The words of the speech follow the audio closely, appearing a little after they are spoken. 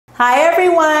Hi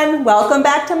everyone, welcome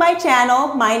back to my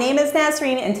channel. My name is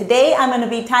Nasreen and today I'm going to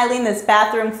be tiling this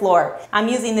bathroom floor. I'm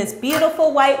using this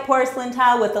beautiful white porcelain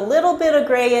tile with a little bit of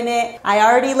gray in it. I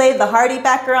already laid the hardy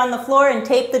backer on the floor and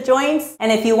taped the joints.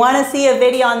 And if you want to see a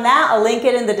video on that, I'll link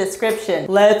it in the description.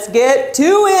 Let's get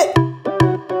to it!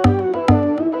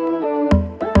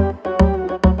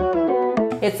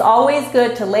 It's always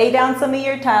good to lay down some of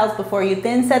your tiles before you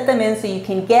thin set them in so you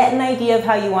can get an idea of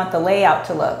how you want the layout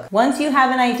to look. Once you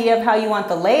have an idea of how you want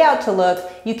the layout to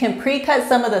look, you can pre-cut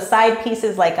some of the side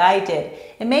pieces like I did.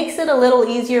 It makes it a little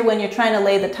easier when you're trying to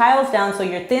lay the tiles down so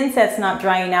your thin set's not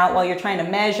drying out while you're trying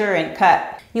to measure and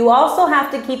cut. You also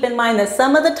have to keep in mind that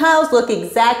some of the tiles look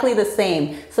exactly the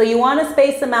same, so you want to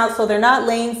space them out so they're not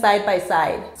laying side by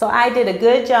side. So I did a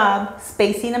good job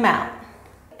spacing them out.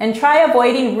 And try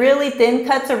avoiding really thin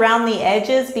cuts around the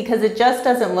edges because it just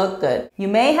doesn't look good. You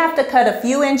may have to cut a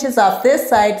few inches off this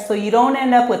side so you don't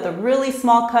end up with a really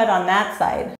small cut on that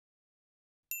side.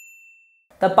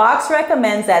 The box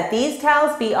recommends that these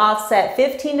tiles be offset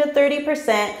 15 to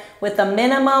 30% with a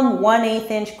minimum 1/8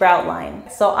 inch grout line.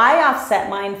 So I offset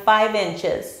mine 5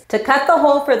 inches. To cut the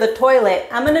hole for the toilet,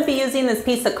 I'm going to be using this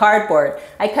piece of cardboard.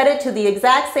 I cut it to the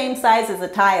exact same size as the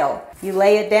tile. You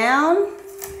lay it down.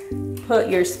 Put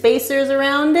your spacers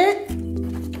around it,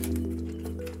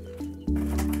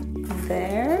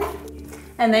 there,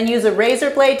 and then use a razor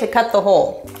blade to cut the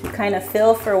hole. Kind of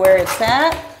feel for where it's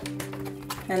at,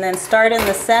 and then start in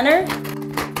the center.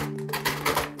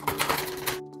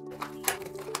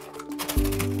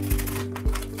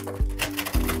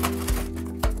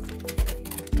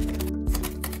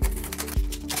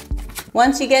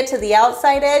 Once you get to the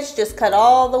outside edge, just cut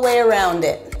all the way around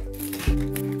it.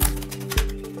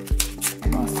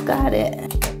 Got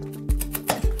it.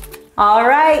 All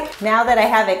right, now that I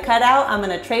have it cut out, I'm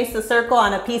going to trace the circle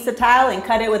on a piece of tile and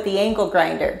cut it with the angle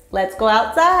grinder. Let's go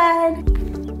outside.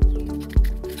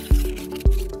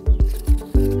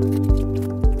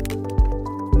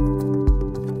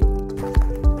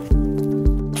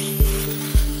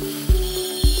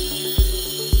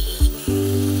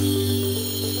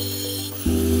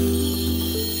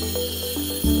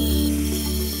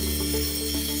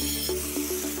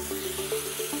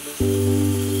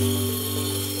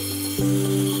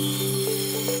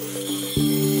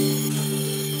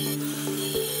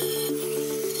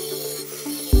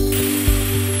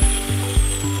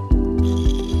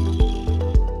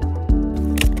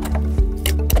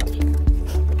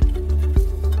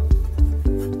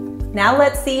 Now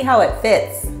let's see how it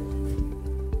fits.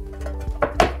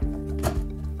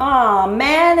 Aw,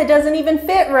 man, it doesn't even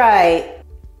fit right.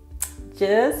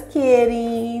 Just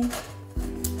kidding.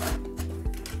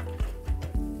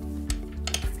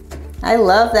 I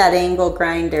love that angle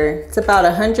grinder. It's about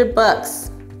 $100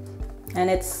 and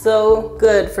it's so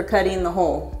good for cutting the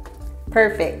hole.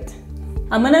 Perfect.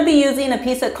 I'm gonna be using a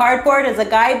piece of cardboard as a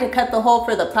guide to cut the hole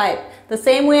for the pipe, the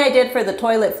same way I did for the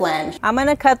toilet flange. I'm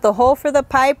gonna cut the hole for the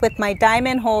pipe with my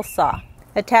diamond hole saw.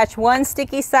 Attach one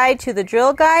sticky side to the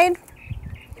drill guide.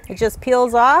 It just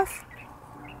peels off.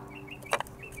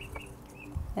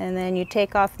 And then you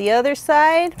take off the other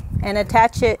side and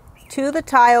attach it to the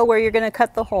tile where you're gonna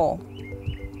cut the hole.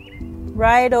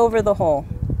 Right over the hole.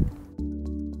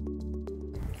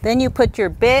 Then you put your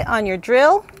bit on your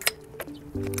drill.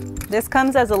 This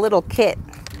comes as a little kit.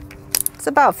 It's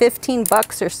about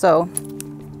 $15 or so.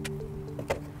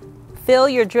 Fill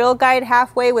your drill guide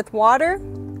halfway with water.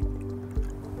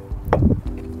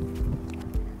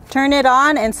 Turn it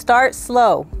on and start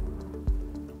slow.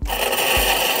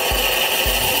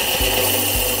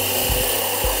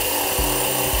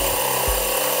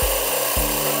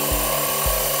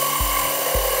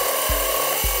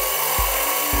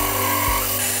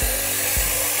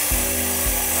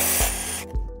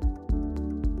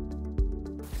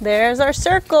 There's our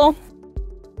circle.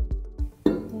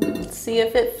 Let's see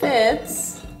if it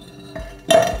fits.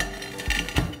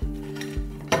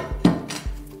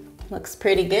 Looks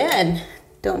pretty good,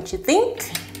 don't you think?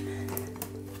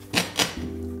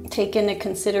 Take into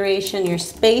consideration your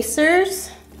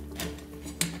spacers.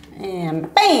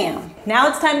 And bam! Now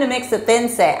it's time to mix the thin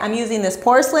set. I'm using this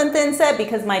porcelain thin set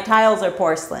because my tiles are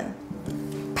porcelain.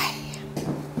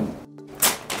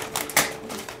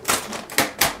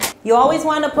 You always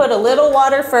want to put a little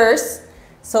water first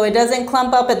so it doesn't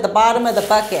clump up at the bottom of the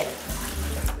bucket.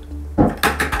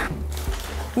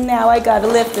 Now I gotta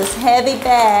lift this heavy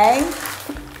bag.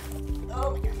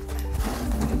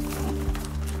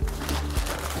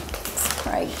 It's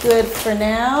probably good for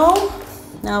now.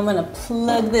 Now I'm gonna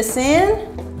plug this in.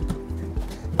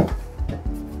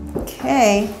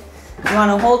 Okay, you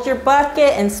wanna hold your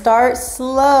bucket and start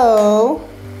slow.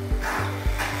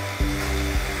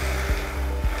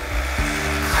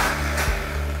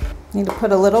 Need to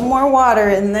put a little more water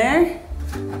in there.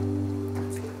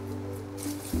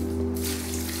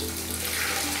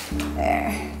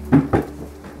 There.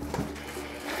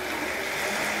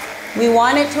 We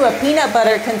want it to a peanut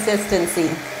butter consistency.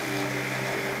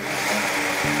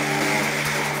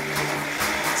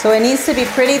 So it needs to be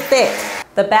pretty thick.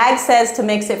 The bag says to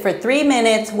mix it for 3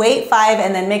 minutes, wait 5,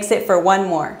 and then mix it for 1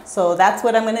 more. So that's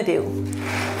what I'm gonna do.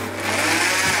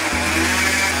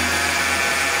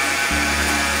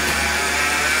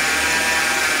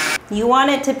 You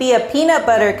want it to be a peanut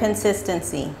butter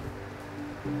consistency.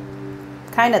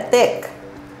 Kind of thick.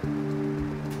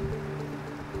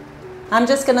 I'm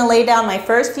just gonna lay down my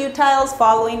first few tiles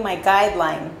following my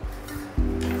guideline.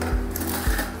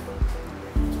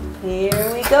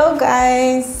 Here we go,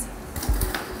 guys.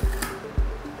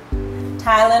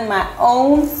 Tiling my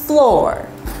own floor.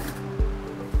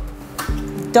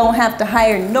 Don't have to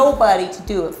hire nobody to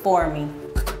do it for me.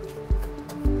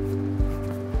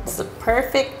 It's a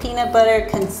perfect peanut butter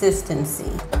consistency.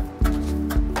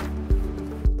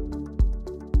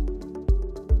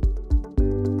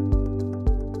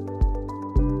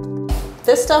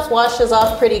 This stuff washes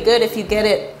off pretty good if you get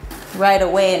it right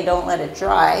away and don't let it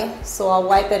dry. So I'll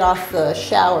wipe it off the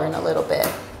shower in a little bit.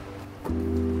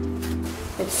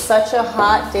 It's such a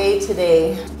hot day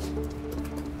today.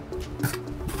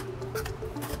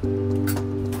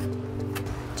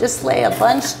 Just lay a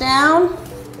bunch down,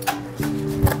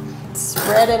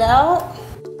 spread it out.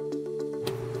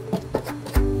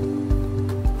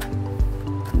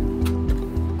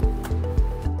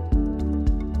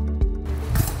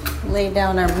 Lay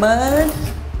down our mud.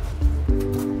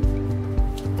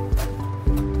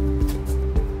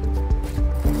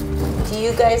 Do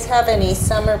you guys have any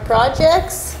summer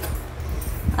projects?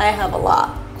 I have a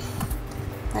lot.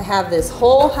 I have this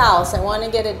whole house. I want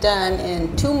to get it done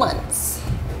in 2 months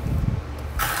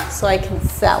so I can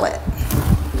sell it.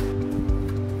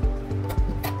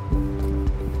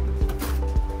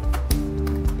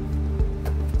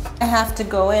 I have to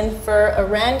go in for a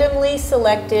randomly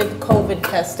selected COVID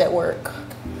test at work.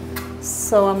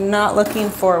 So I'm not looking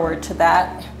forward to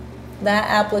that. That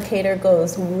applicator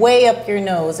goes way up your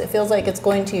nose. It feels like it's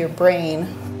going to your brain.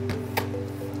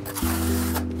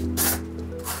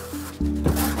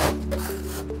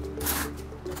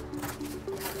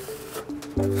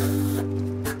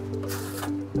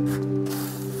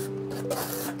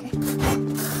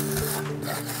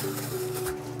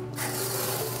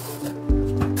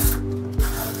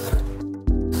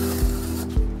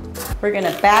 We're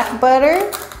gonna back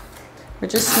butter. We're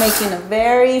just making a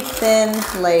very thin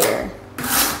layer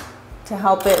to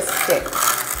help it stick.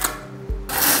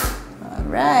 All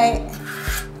right.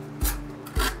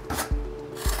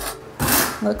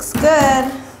 Looks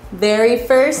good. Very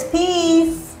first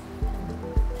piece.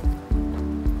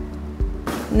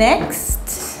 Next.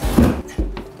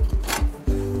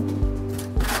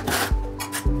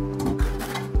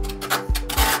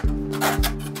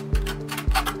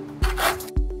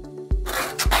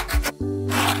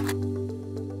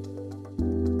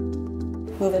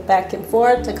 Move it back and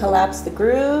forth to collapse the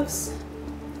grooves.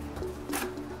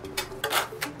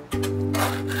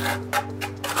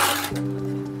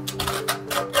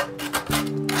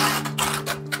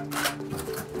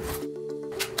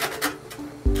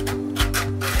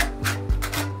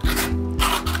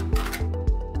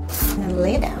 And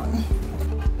lay down.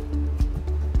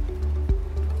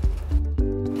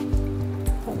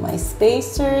 Put my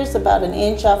spacers about 1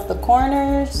 inch off the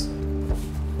corners.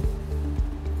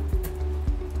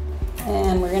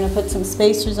 And we're going to put some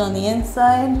spacers on the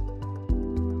inside.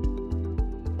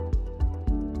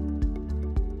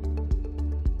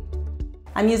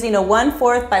 I'm using a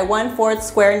 1/4 by 1/4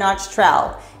 square notch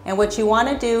trowel. And what you want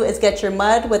to do is get your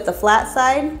mud with the flat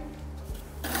side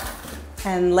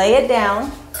and lay it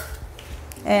down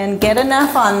and get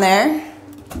enough on there.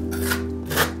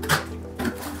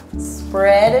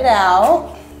 Spread it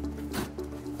out.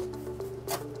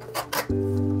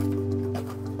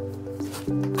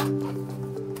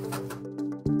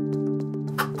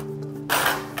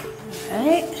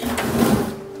 Right.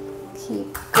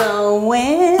 Keep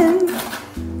going.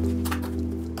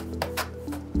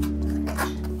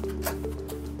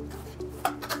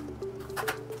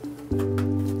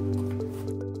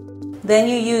 Then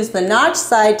you use the notch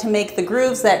side to make the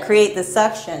grooves that create the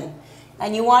suction.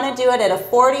 And you want to do it at a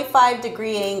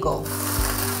 45-degree angle.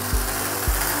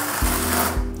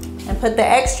 And put the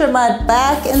extra mud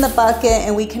back in the bucket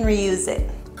and we can reuse it.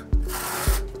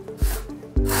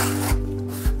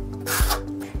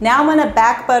 Now I'm going to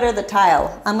back butter the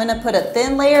tile. I'm going to put a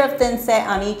thin layer of thinset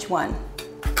on each one.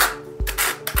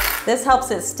 This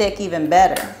helps it stick even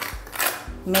better.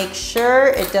 Make sure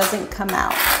it doesn't come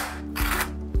out.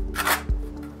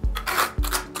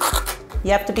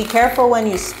 You have to be careful when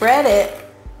you spread it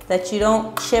that you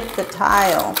don't chip the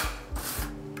tile.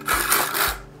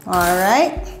 All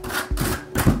right.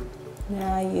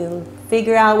 Now you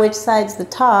figure out which side's the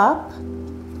top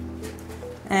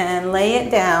and lay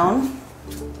it down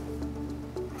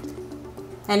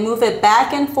and move it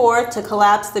back and forth to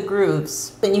collapse the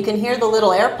grooves. Then you can hear the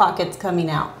little air pockets coming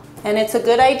out. And it's a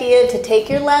good idea to take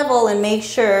your level and make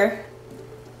sure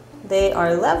they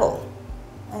are level.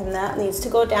 And that needs to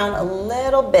go down a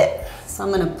little bit. So I'm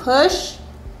gonna push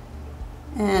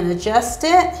and adjust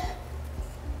it.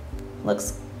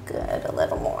 Looks good, a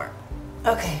little more.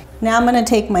 Okay, now I'm gonna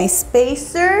take my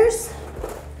spacers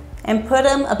and put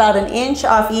them about 1 inch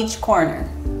off each corner.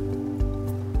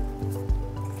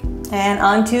 And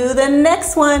on to the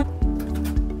next one.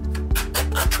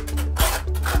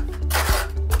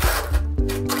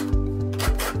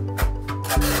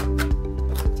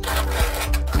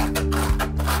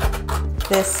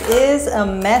 This is a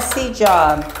messy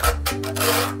job.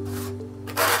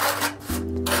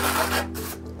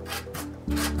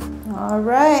 All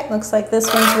right, looks like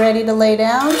this one's ready to lay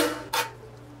down.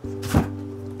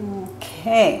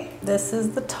 Okay, this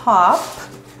is the top.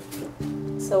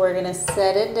 So we're gonna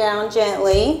set it down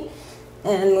gently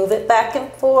and move it back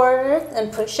and forth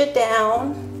and push it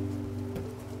down.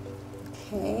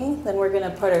 Okay, then we're gonna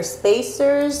put our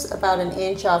spacers about 1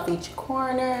 inch off each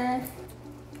corner.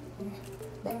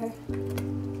 There.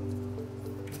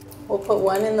 We'll put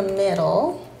one in the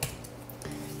middle,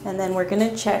 and then we're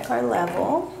gonna check our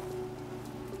level.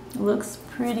 It looks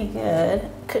pretty good.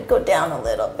 Could go down a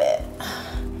little bit.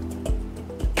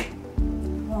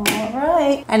 All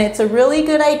right. And it's a really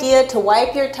good idea to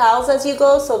wipe your towels as you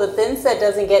go so the thin set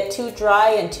doesn't get too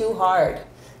dry and too hard.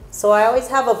 So I always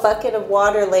have a bucket of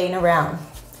water laying around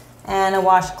and a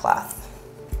washcloth.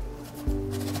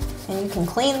 And you can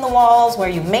clean the walls where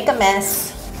you make a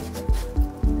mess.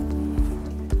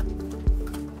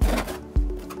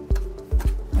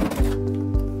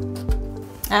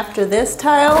 After this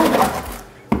tile,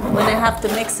 when I have to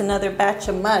mix another batch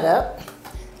of mud up,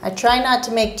 I try not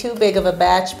to make too big of a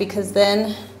batch because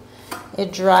then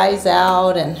it dries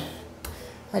out, and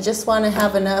I just want to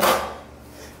have enough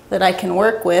that I can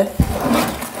work with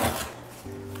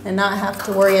and not have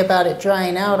to worry about it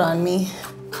drying out on me.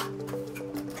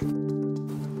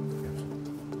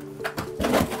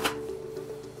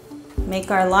 Make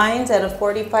our lines at a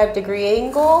 45-degree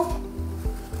angle.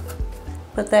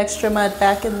 Put the extra mud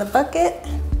back in the bucket.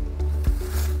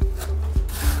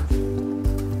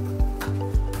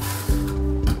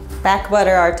 Back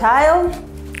butter our tile.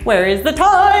 Where is the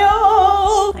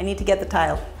tile? I need to get the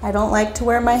tile. I don't like to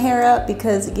wear my hair up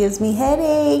because it gives me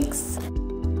headaches.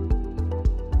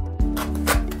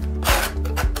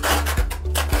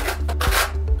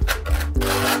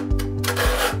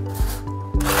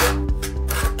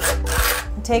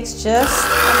 It takes just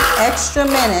an extra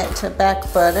minute to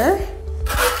back butter.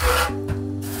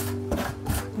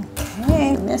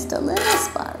 Okay, missed a little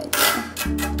spot right there.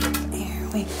 There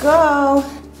we go.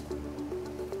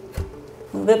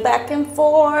 Move it back and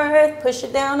forth, push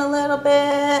it down a little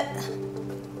bit.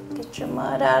 Get your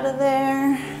mud out of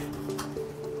there.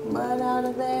 Mud out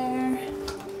of there.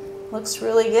 Looks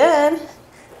really good.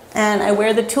 And I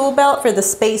wear the tool belt for the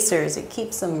spacers. It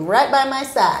keeps them right by my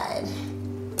side.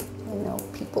 I know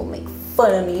people make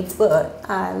fun of me, but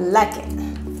I like it.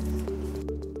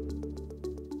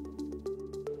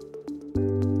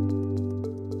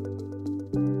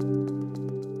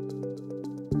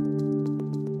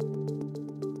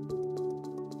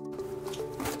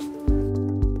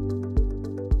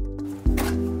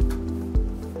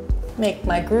 Make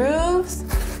my grooves.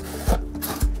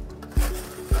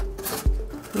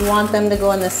 You want them to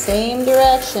go in the same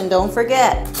direction, don't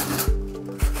forget.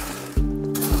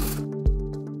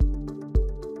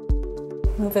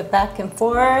 Move it back and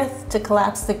forth to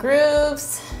collapse the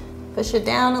grooves. Push it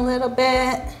down a little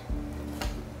bit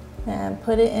and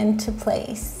put it into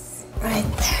place. Right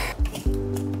there.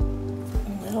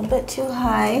 A little bit too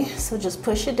high, so just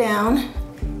push it down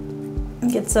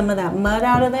and get some of that mud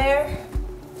out of there.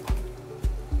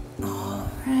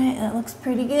 Alright, that looks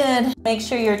pretty good. Make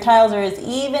sure your tiles are as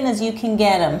even as you can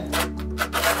get them.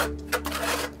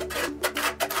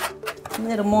 A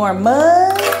little more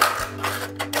mud.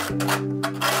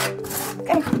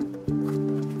 Okay.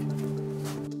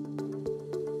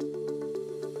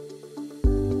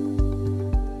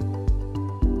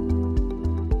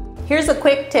 Here's a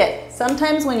quick tip.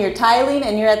 Sometimes when you're tiling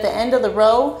and you're at the end of the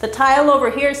row, the tile over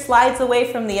here slides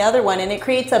away from the other one and it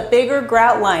creates a bigger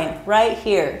grout line right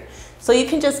here. So you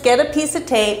can just get a piece of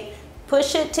tape,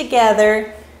 push it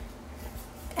together,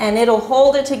 and it'll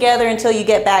hold it together until you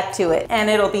get back to it, and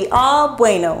it'll be all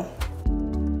bueno.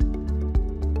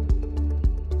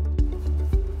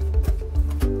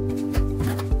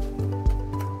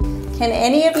 Can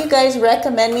any of you guys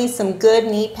recommend me some good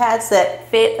knee pads that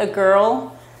fit a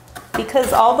girl?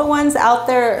 Because all the ones out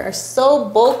there are so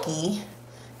bulky.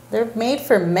 They're made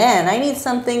for men. I need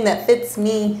something that fits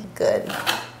me good.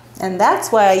 And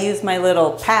that's why I use my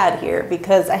little pad here,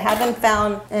 because I haven't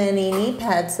found any knee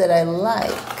pads that I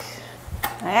like.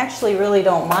 I actually really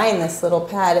don't mind this little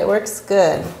pad. It works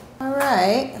good. All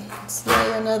right, let's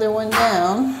lay another one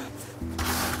down.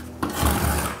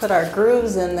 Put our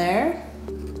grooves in there.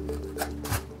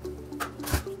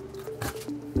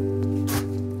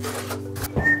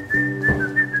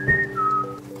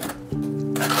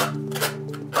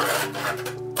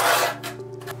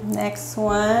 Next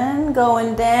one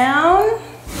going down.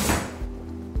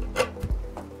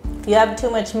 If you have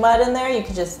too much mud in there, you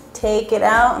can just take it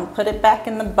out and put it back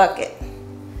in the bucket.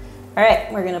 All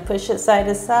right, we're gonna push it side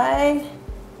to side.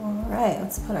 All right,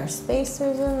 let's put our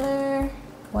spacers in there.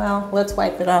 Well, let's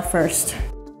wipe it off first.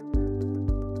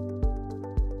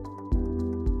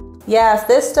 Yeah, if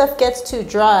this stuff gets too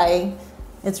dry,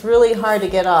 it's really hard to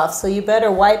get off, so you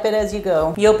better wipe it as you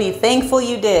go. You'll be thankful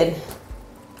you did.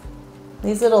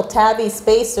 These little tabby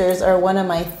spacers are one of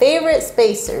my favorite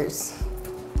spacers.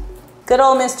 Good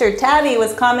old Mr. Tabby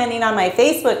was commenting on my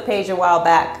Facebook page a while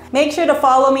back. Make sure to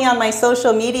follow me on my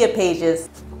social media pages.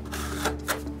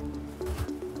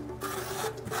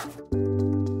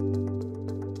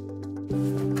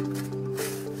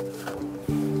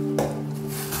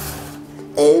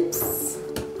 Oops.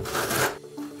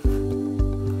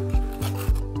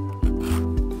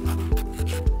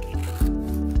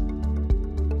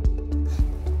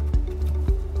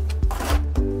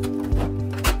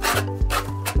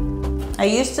 I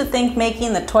used to think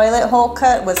making the toilet hole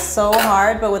cut was so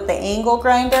hard, but with the angle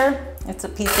grinder, it's a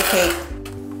piece of cake.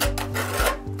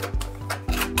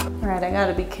 All right, I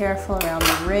gotta be careful around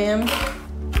the rim.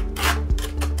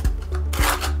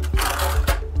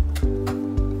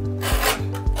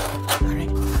 All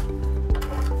right.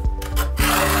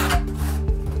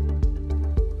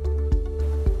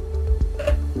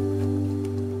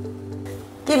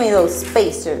 Give me those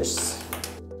spacers.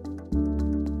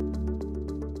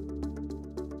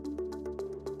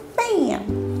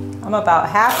 I'm about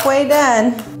halfway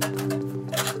done.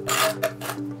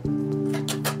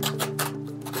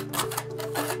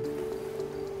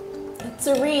 It's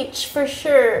a reach for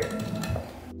sure.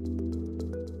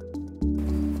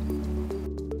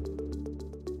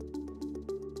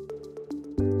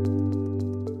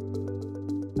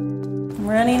 I'm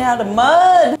running out of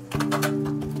mud.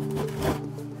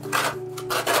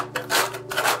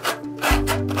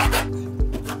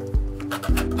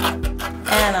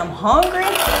 And I'm hungry.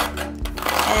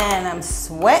 And I'm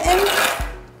sweating,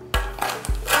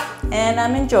 and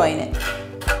I'm enjoying it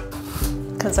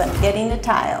because I'm getting a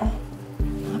tile.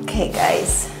 Okay,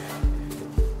 guys.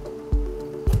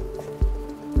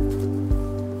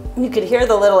 You could hear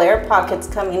the little air pockets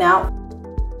coming out.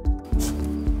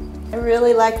 I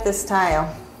really like this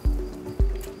tile.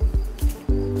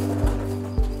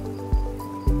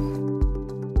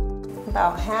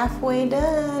 About halfway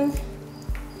done.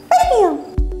 Bam!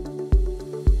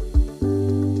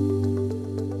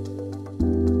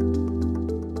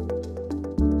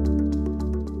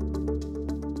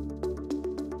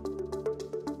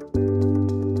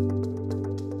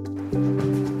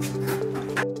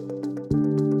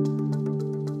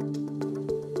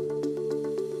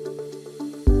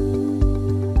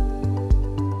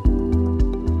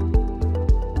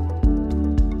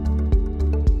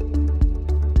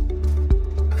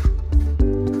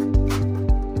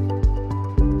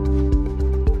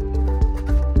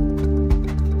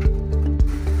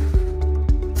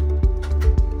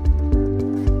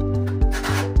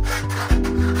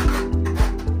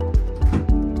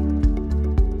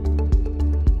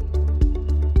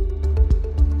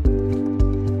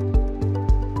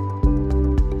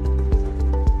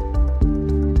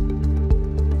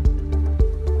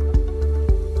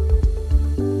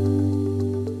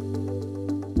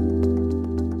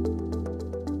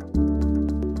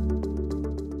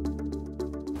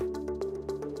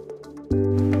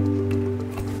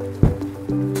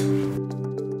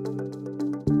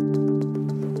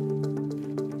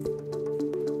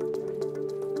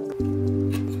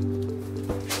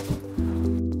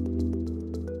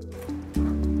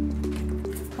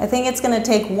 I think it's gonna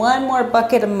take one more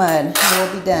bucket of mud and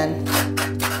we'll be done.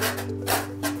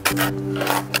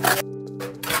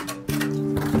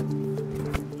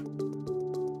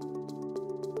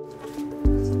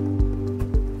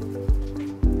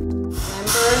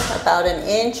 about an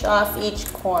inch off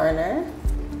each corner.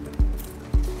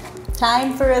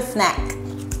 Time for a snack.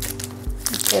 I'm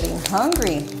getting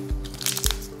hungry.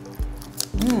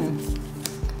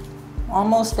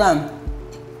 Almost done.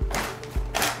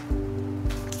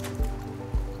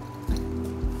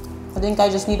 I think I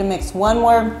just need to mix one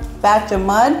more batch of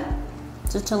mud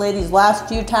just to lay these last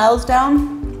few tiles down,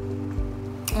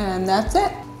 and that's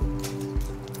it.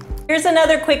 Here's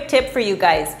another quick tip for you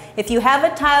guys. If you have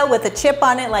a tile with a chip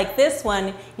on it like this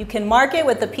one, you can mark it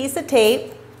with a piece of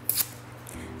tape.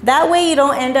 That way you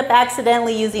don't end up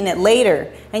accidentally using it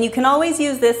later. And you can always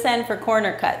use this end for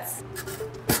corner cuts.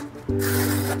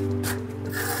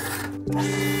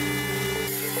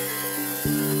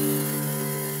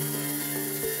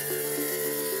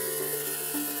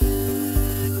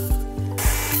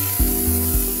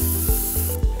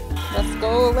 Let's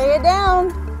go lay it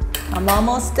down. I'm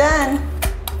almost done.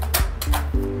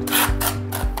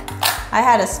 I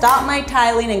had to stop my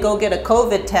tiling and go get a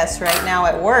COVID test right now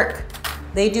at work.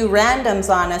 They do randoms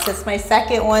on us. It's my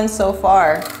second one so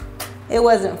far. It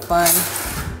wasn't fun.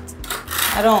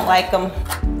 I don't like them.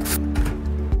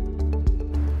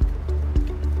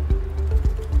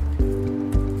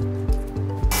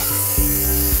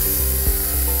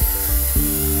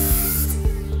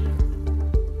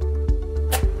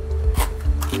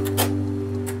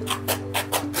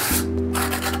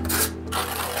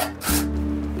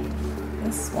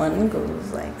 One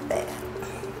goes like that.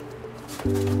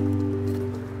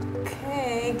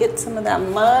 Okay, get some of that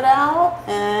mud out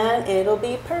and it'll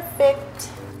be perfect.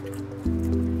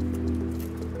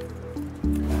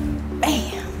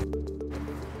 Bam!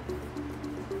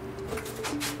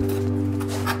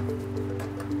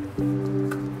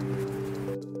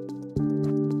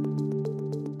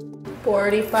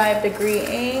 45-degree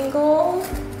angle.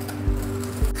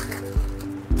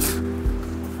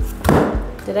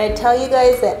 Did I tell you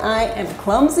guys that I am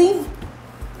clumsy?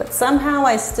 But somehow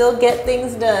I still get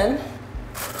things done.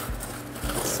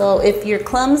 So if you're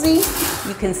clumsy,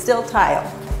 you can still tile.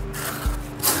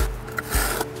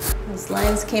 These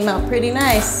lines came out pretty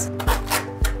nice.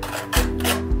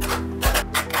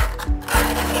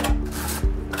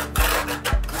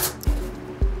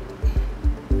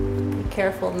 Be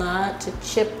careful not to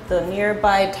chip the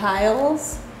nearby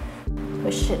tiles.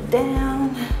 Push it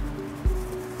down.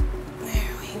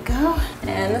 Go.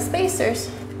 And the spacers.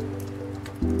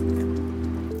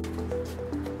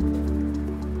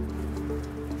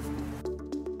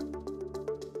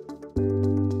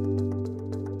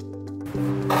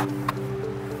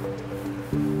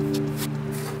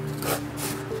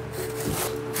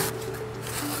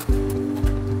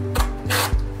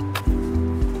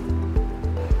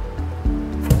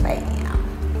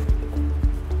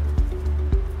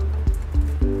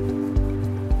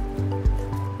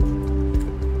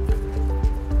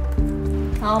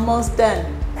 Almost done.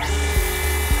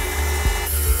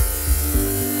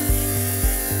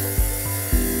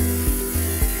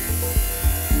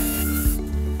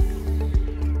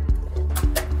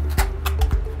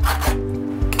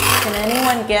 Can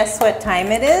anyone guess what time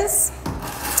it is?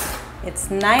 It's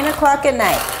 9 o'clock at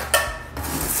night.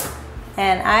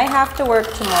 And I have to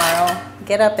work tomorrow.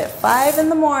 Get up at 5 in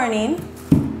the morning.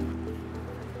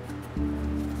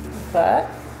 But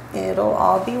it'll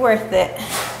all be worth it.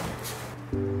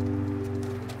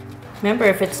 Remember,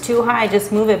 if it's too high,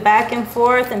 just move it back and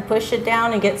forth and push it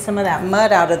down and get some of that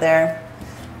mud out of there.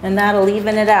 And that'll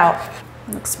even it out.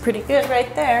 Looks pretty good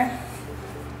right there.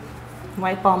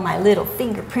 Wipe all my little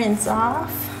fingerprints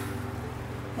off.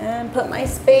 And put my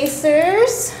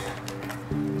spacers.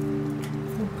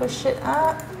 And push it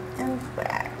up and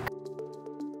back.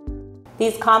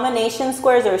 These combination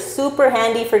squares are super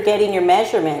handy for getting your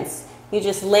measurements. You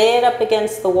just lay it up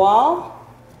against the wall.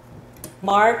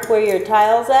 Mark where your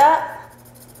tile's at.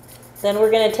 Then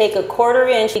we're going to take a 1/4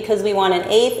 inch because we want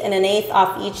 1/8 and 1/8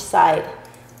 off each side.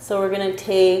 So we're going to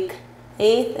take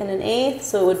 1/8 and 1/8,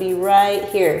 so it would be right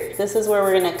here. This is where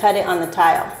we're going to cut it on the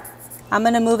tile. I'm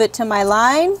going to move it to my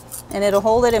line and it'll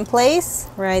hold it in place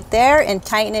right there and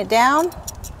tighten it down.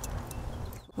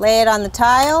 Lay it on the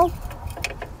tile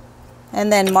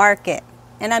and then mark it.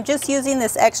 And I'm just using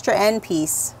this extra end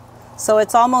piece. So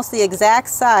it's almost the exact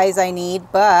size I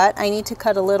need, but I need to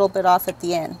cut a little bit off at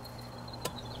the end.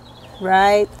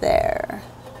 Right there.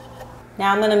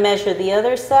 Now I'm going to measure the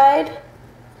other side.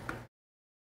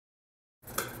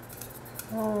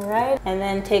 All right, and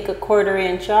then take a 1/4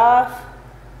 inch off,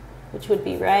 which would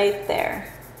be right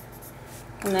there.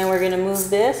 And then we're going to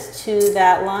move this to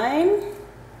that line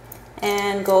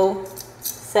and go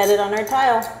set it on our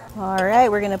tile. All right,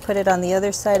 we're going to put it on the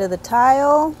other side of the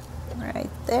tile. Right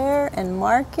there and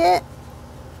mark it.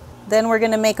 Then we're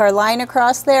gonna make our line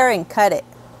across there and cut it.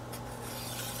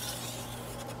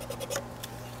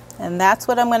 And that's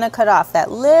what I'm gonna cut off, that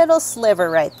little sliver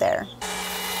right there.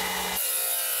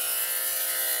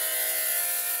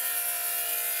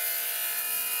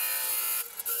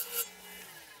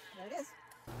 There it is.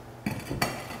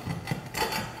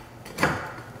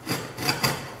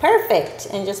 Perfect,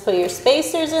 and just put your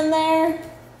spacers in there.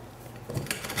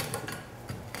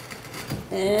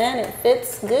 And it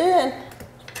fits good.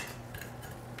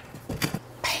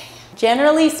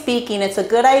 Generally speaking, it's a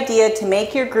good idea to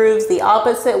make your grooves the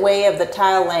opposite way of the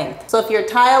tile length. So if your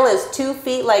tile is 2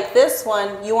 feet like this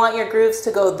one, you want your grooves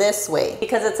to go this way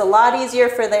because it's a lot easier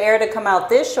for the air to come out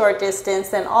this short distance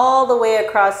than all the way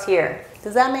across here.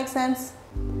 Does that make sense?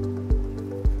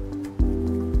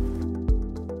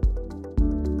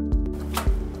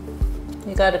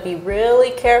 You got to be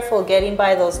really careful getting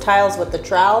by those tiles with the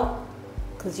trowel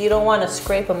because you don't want to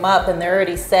scrape them up and they're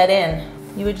already set in.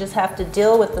 You would just have to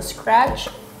deal with the scratch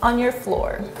on your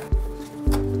floor.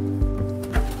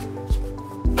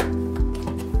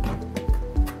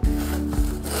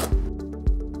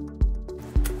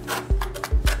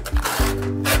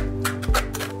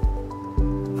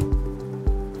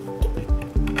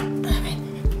 All right.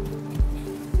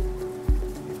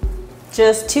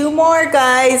 Just 2 more,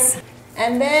 guys.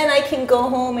 And then I can go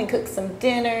home and cook some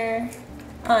dinner.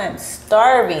 I'm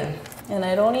starving. And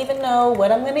I don't even know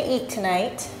what I'm gonna eat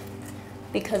tonight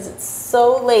because it's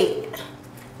so late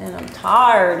and I'm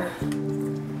tired.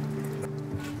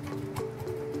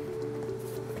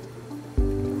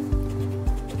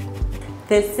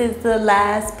 This is the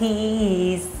last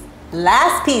piece.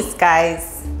 Last piece,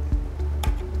 guys.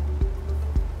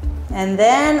 And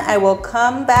then I will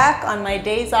come back on my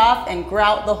days off and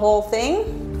grout the whole thing.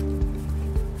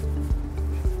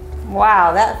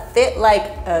 Wow, that fit like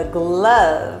a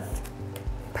glove.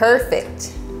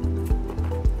 Perfect.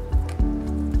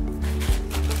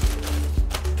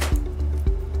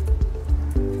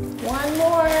 One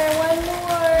more.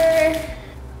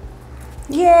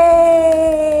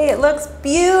 Yay, it looks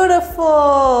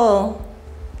beautiful.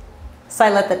 So I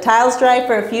let the tiles dry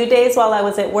for a few days while I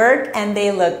was at work and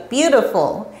they look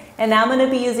beautiful. And now I'm going to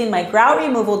be using my grout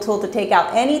removal tool to take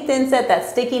out any thin set that's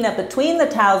sticking up between the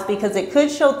tiles because it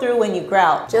could show through when you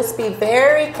grout. Just be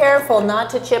very careful not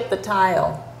to chip the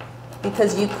tile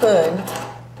because you could.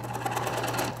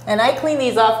 And I clean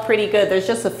these off pretty good. There's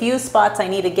just a few spots I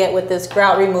need to get with this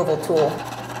grout removal tool.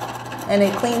 And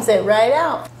it cleans it right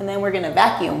out. And then we're going to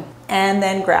vacuum and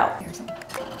then grout.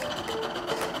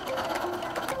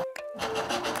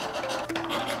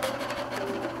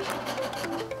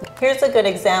 Here's a good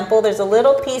example. There's a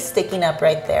little piece sticking up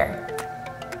right there.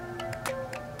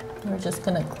 We're just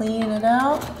gonna clean it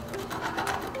out.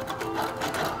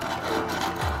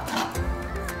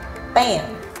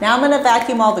 Bam! Now I'm gonna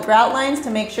vacuum all the grout lines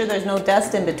to make sure there's no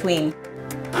dust in between.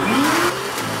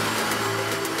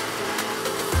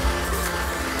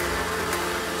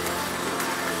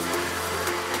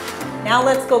 Now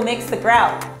let's go mix the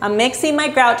grout. I'm mixing my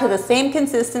grout to the same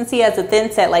consistency as a thin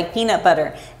set like peanut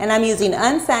butter. And I'm using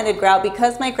unsanded grout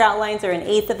because my grout lines are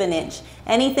 1/8 of an inch.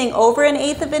 Anything over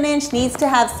 1/8 of an inch needs to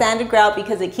have sanded grout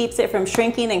because it keeps it from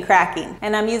shrinking and cracking.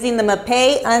 And I'm using the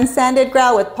Mapei unsanded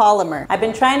grout with polymer. I've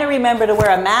been trying to remember to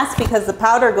wear a mask because the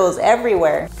powder goes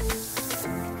everywhere.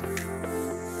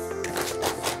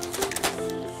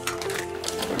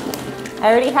 I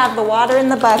already have the water in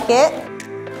the bucket.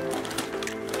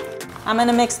 I'm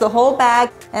gonna mix the whole bag,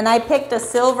 and I picked a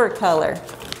silver color.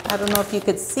 I don't know if you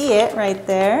could see it right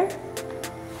there.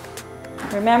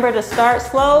 Remember to start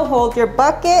slow, hold your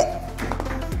bucket.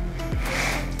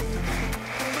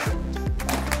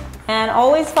 And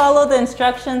always follow the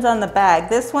instructions on the bag.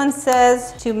 This one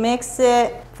says to mix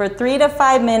it for 3 to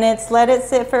 5 minutes, let it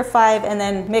sit for 5, and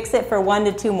then mix it for 1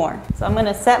 to 2 more. So I'm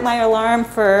gonna set my alarm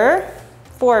for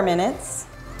 4 minutes.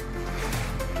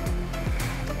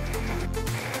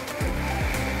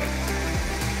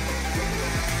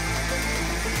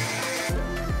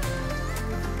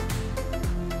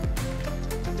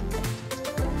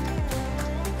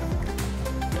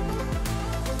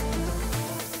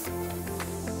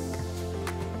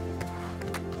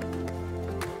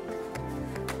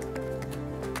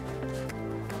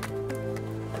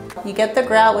 You get the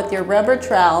grout with your rubber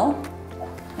trowel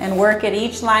and work at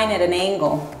each line at an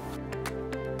angle.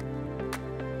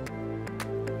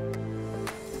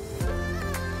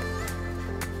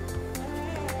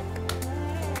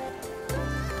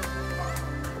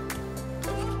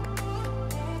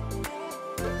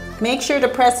 Make sure to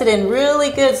press it in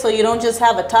really good so you don't just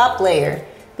have a top layer,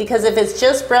 because if it's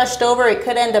just brushed over, it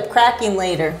could end up cracking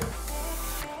later.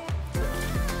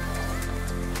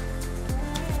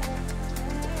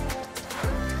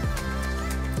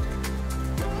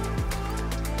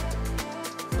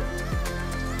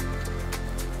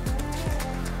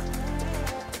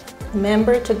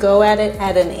 Remember to go at it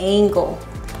at an angle.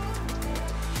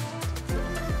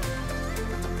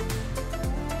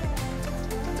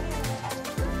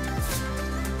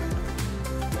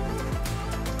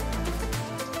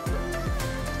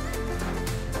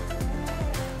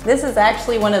 This is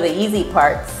actually one of the easy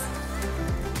parts.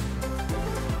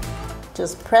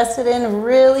 Just press it in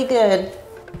really good.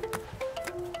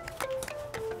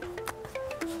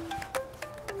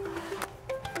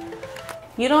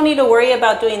 You don't need to worry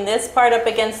about doing this part up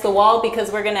against the wall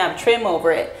because we're gonna have trim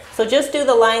over it. So just do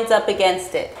the lines up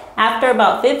against it. After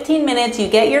about 15 minutes, you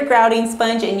get your grouting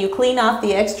sponge and you clean off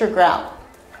the extra grout.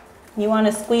 You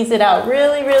wanna squeeze it out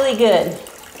really, really good.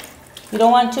 You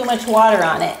don't want too much water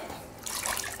on it.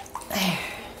 There.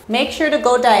 Make sure to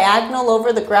go diagonal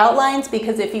over the grout lines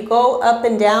because if you go up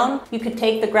and down, you could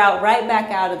take the grout right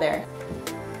back out of there.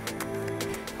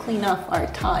 Clean off our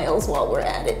tiles while we're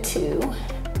at it too.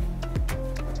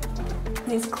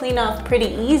 These clean off pretty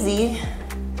easy.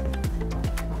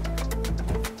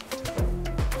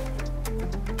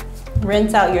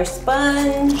 Rinse out your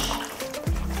sponge.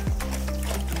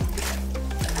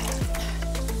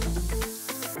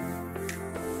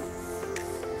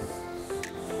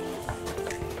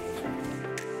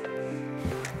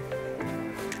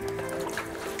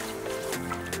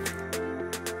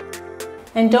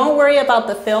 And don't worry about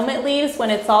the film it leaves. When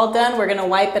it's all done, we're gonna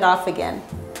wipe it off again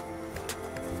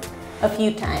a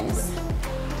few times.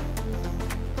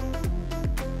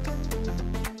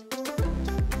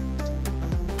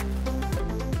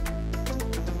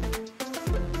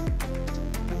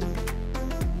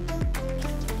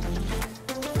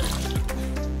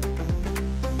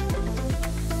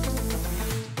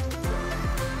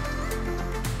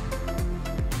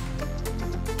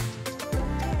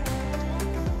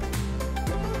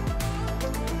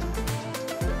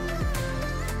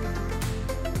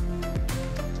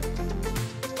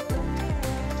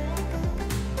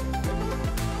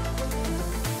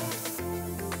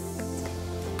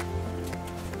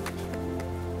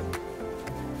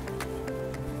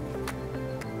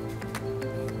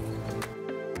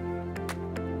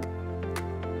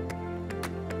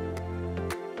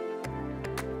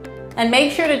 And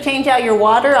make sure to change out your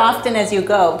water often as you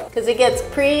go, because it gets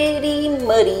pretty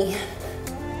muddy.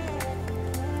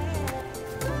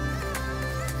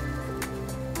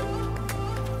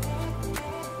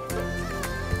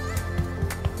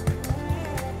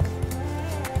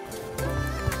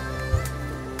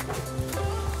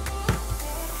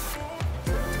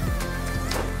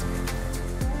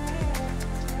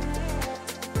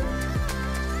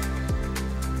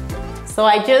 So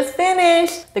I just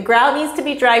finished. The grout needs to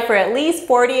be dry for at least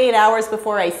 48 hours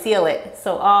before I seal it.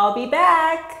 So I'll be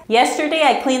back. Yesterday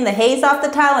I cleaned the haze off the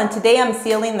tile and today I'm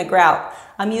sealing the grout.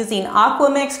 I'm using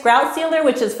Aquamix grout sealer,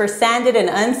 which is for sanded and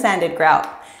unsanded grout.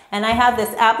 And I have this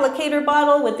applicator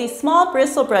bottle with these small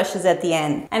bristle brushes at the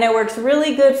end. And it works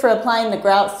really good for applying the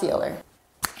grout sealer.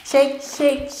 Shake,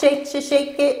 shake, shake,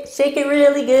 shake it. Shake it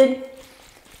really good. It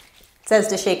says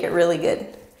to shake it really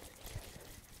good.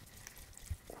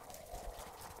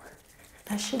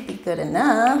 That should be good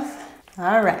enough.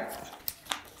 All right.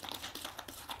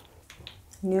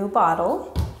 New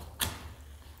bottle.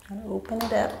 I'm gonna open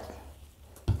it up.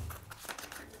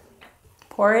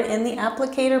 Pour it in the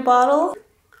applicator bottle.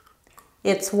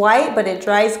 It's white, but it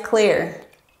dries clear.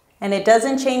 And it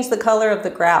doesn't change the color of the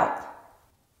grout.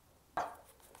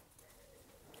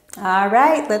 All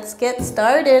right, let's get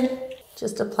started.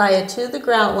 Just apply it to the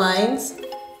grout lines.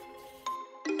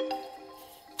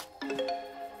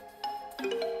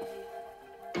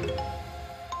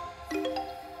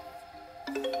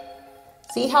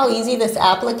 See how easy this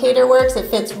applicator works?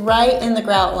 It fits right in the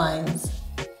grout lines.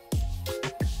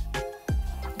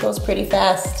 It goes pretty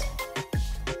fast.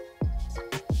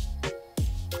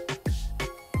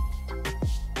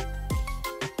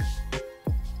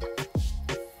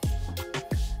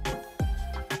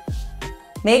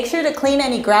 Make sure to clean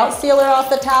any grout sealer off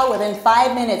the tile within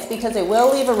 5 minutes because it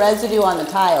will leave a residue on the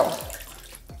tile.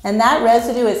 And that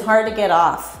residue is hard to get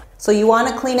off. So you want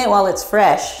to clean it while it's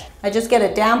fresh. I just get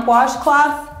a damp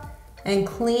washcloth and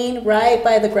clean right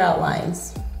by the grout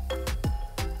lines.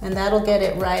 And that'll get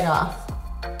it right off.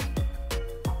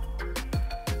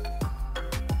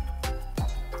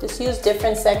 Just use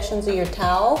different sections of your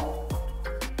towel.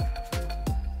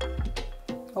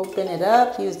 Open it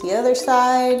up, use the other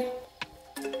side.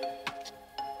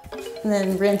 And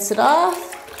then rinse it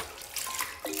off.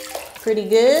 Pretty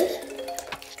good.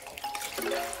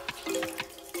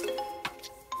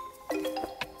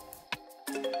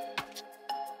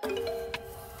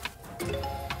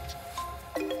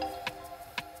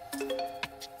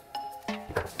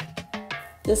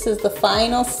 This is the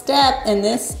final step and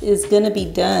this is gonna be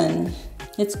done.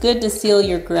 It's good to seal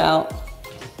your grout.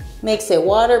 Makes it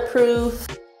waterproof.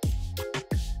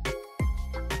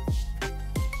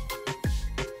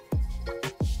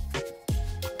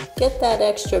 Get that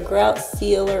extra grout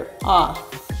sealer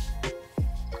off.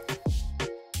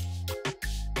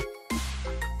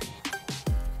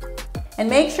 And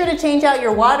make sure to change out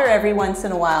your water every once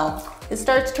in a while. It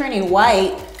starts turning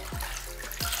white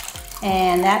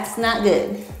and that's not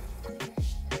good.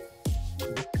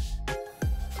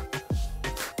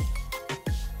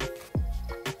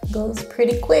 Goes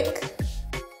pretty quick.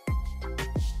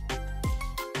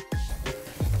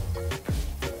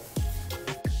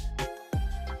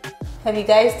 Have you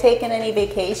guys taken any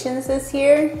vacations this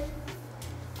year?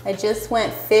 I just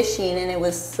went fishing and it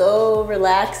was so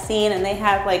relaxing, and they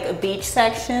have like a beach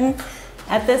section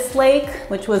at this lake,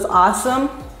 which was awesome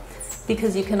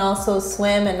because you can also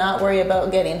swim and not worry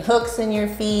about getting hooks in your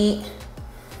feet.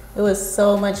 It was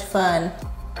so much fun.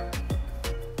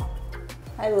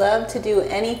 I love to do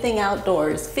anything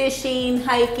outdoors, fishing,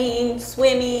 hiking,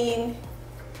 swimming,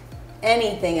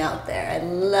 anything out there. I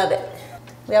love it.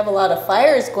 We have a lot of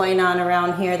fires going on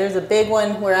around here. There's a big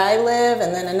one where I live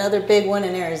and then another big one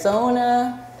in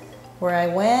Arizona where I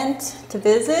went to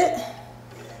visit.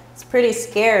 It's pretty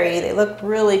scary. They look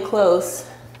really close.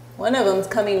 One of them's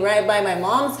coming right by my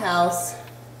mom's house.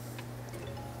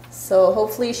 So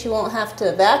hopefully she won't have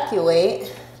to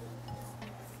evacuate.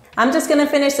 I'm just gonna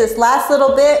finish this last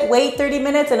little bit, wait 30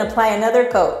 minutes and apply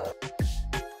another coat.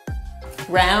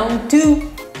 Round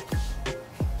 2.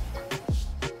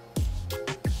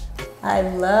 I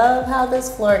love how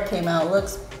this floor came out. It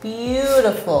looks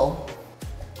beautiful.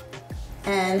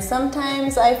 And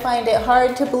sometimes I find it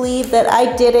hard to believe that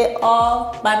I did it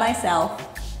all by myself.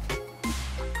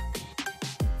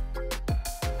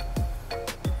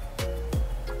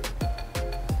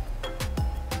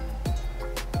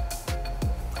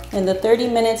 In the 30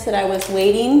 minutes that I was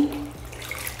waiting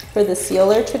for the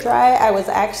sealer to dry, I was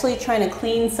actually trying to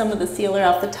clean some of the sealer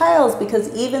off the tiles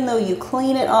because even though you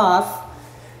clean it off,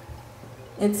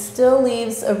 it still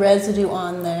leaves a residue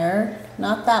on there.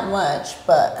 Not that much,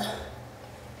 but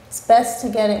it's best to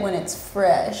get it when it's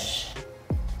fresh.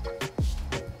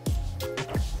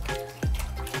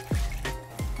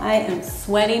 I am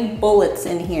sweating bullets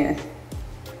in here.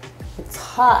 It's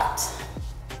hot.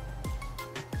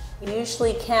 I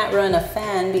usually can't run a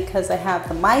fan because I have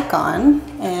the mic on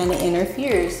and it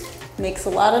interferes. It makes a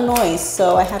lot of noise,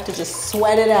 so I have to just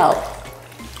sweat it out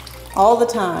all the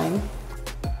time.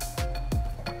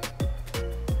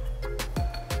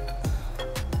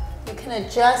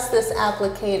 Adjust this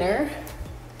applicator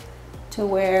to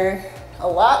where a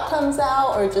lot comes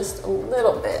out or just a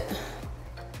little bit.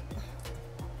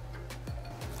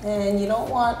 And you don't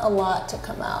want a lot to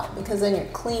come out because then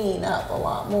you're cleaning up a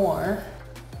lot more.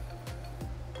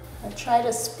 I try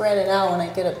to spread it out when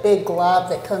I get a big glob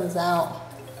that comes out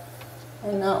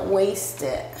and not waste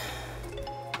it.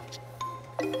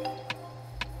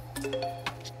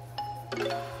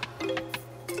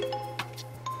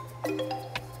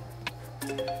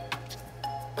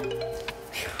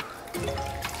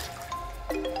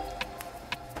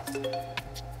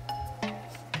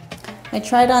 I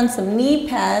tried on some knee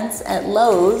pads at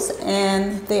Lowe's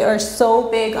and they are so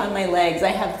big on my legs. I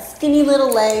have skinny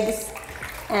little legs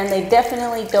and they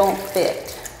definitely don't fit.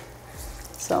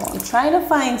 So I'm trying to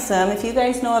find some. If you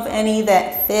guys know of any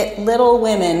that fit little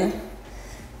women,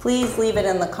 please leave it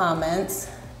in the comments.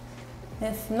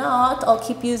 If not, I'll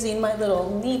keep using my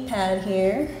little knee pad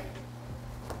here.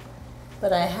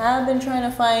 But I have been trying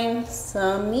to find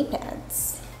some knee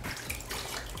pads.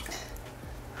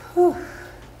 Whew.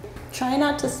 Try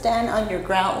not to stand on your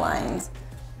grout lines.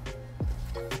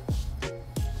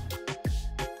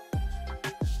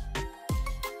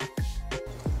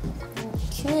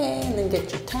 Okay, and then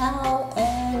get your towel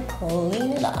and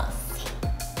clean it off.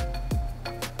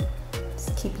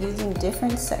 Just keep using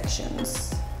different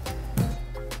sections.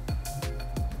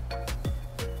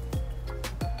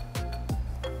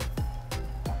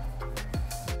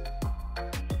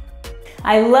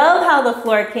 I love how the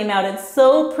floor came out. It's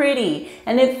so pretty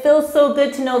and it feels so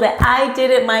good to know that I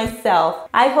did it myself.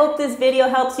 I hope this video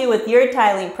helps you with your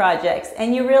tiling projects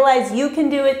and you realize you can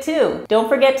do it too. Don't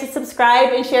forget to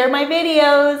subscribe and share my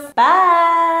videos.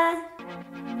 Bye!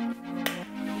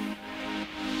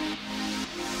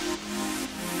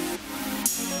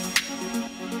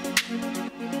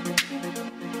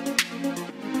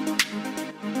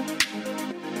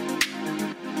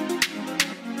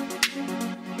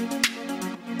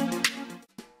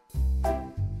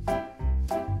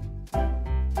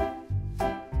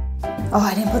 Oh,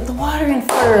 I didn't put the water in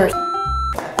first.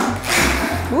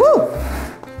 Woo!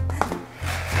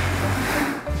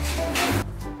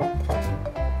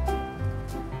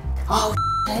 Oh,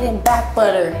 I didn't back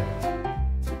butter.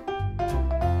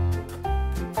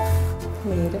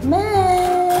 Made a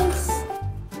mess.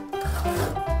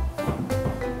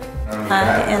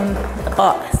 I am the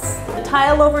boss. The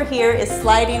tile over here is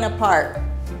sliding apart.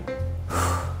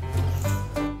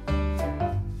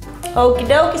 Okie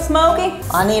dokie, Smokey.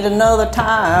 I need another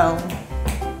tile.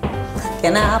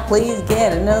 Can I please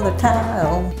get another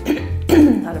tile?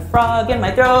 Got a frog in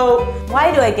my throat.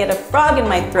 Why do I get a frog in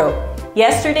my throat?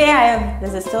 Yesterday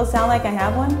does it still sound like I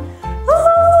have one?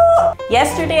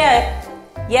 Yesterday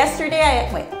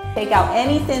wait, take out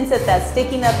any thinset that's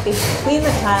sticking up between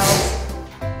the tiles.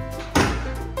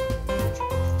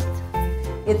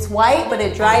 It's white, but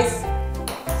it dries.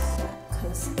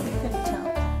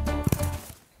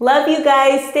 Love you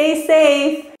guys, stay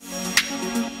safe.